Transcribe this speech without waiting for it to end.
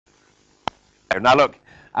Now look,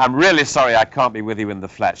 I'm really sorry I can't be with you in the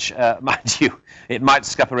flesh. Mind you, it might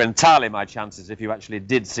scupper entirely my chances if you actually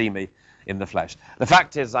did see me in the flesh. The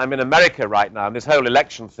fact is, I'm in America right now, and this whole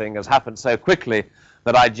election thing has happened so quickly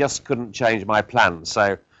that I just couldn't change my plans,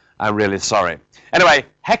 so I'm really sorry. Anyway,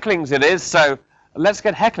 hecklings it is, so let's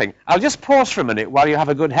get heckling. I'll just pause for a minute while you have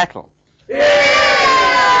a good heckle.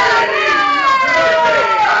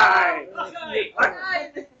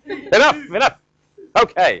 Enough.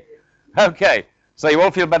 Okay. So you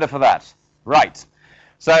all feel better for that. Right.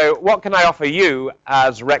 So what can I offer you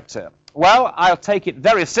as rector? Well, I'll take it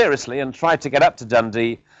very seriously and try to get up to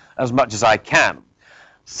Dundee as much as I can.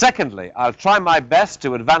 Secondly, I'll try my best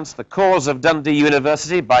to advance the cause of Dundee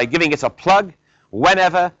University by giving it a plug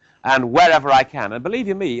whenever and wherever I can. And believe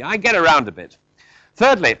you me, I get around a bit.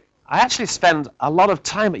 Thirdly, I actually spend a lot of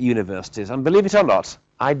time at universities, and believe it or not,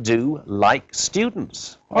 I do like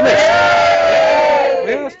students. Honest.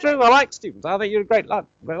 Yeah, it's true. I like students. I think you're a great lot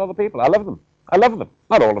of people. I love them.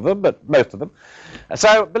 Not all of them, but most of them.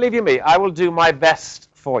 So, believe you me, I will do my best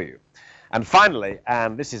for you. And finally,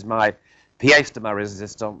 and this is my pièce de ma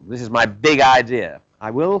résistance, this is my big idea.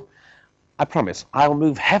 I promise, I'll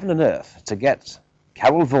move heaven and earth to get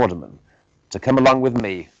Carol Vorderman to come along with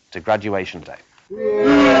me to graduation day.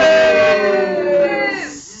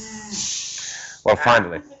 Well,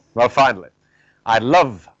 finally. I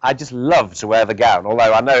just love to wear the gown,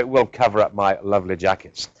 although I know it will cover up my lovely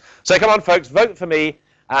jackets. So come on, folks, vote for me,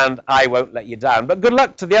 and I won't let you down. But good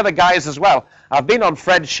luck to the other guys as well. I've been on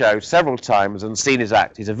Fred's show several times and seen his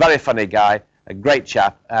act. He's a very funny guy, a great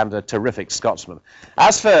chap, and a terrific Scotsman.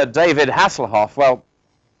 As for David Hasselhoff, well,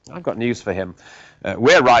 I've got news for him.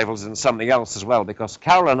 We're rivals in something else as well, because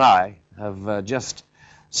Carol and I have just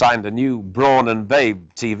signed a new Brawn and Babe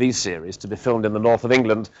TV series to be filmed in the north of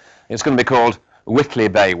England. It's going to be called Whiteley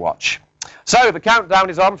Bay Watch. So the countdown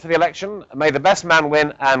is on for the election. May the best man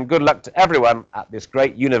win, and good luck to everyone at this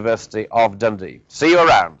great University of Dundee. See you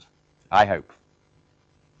around, I hope.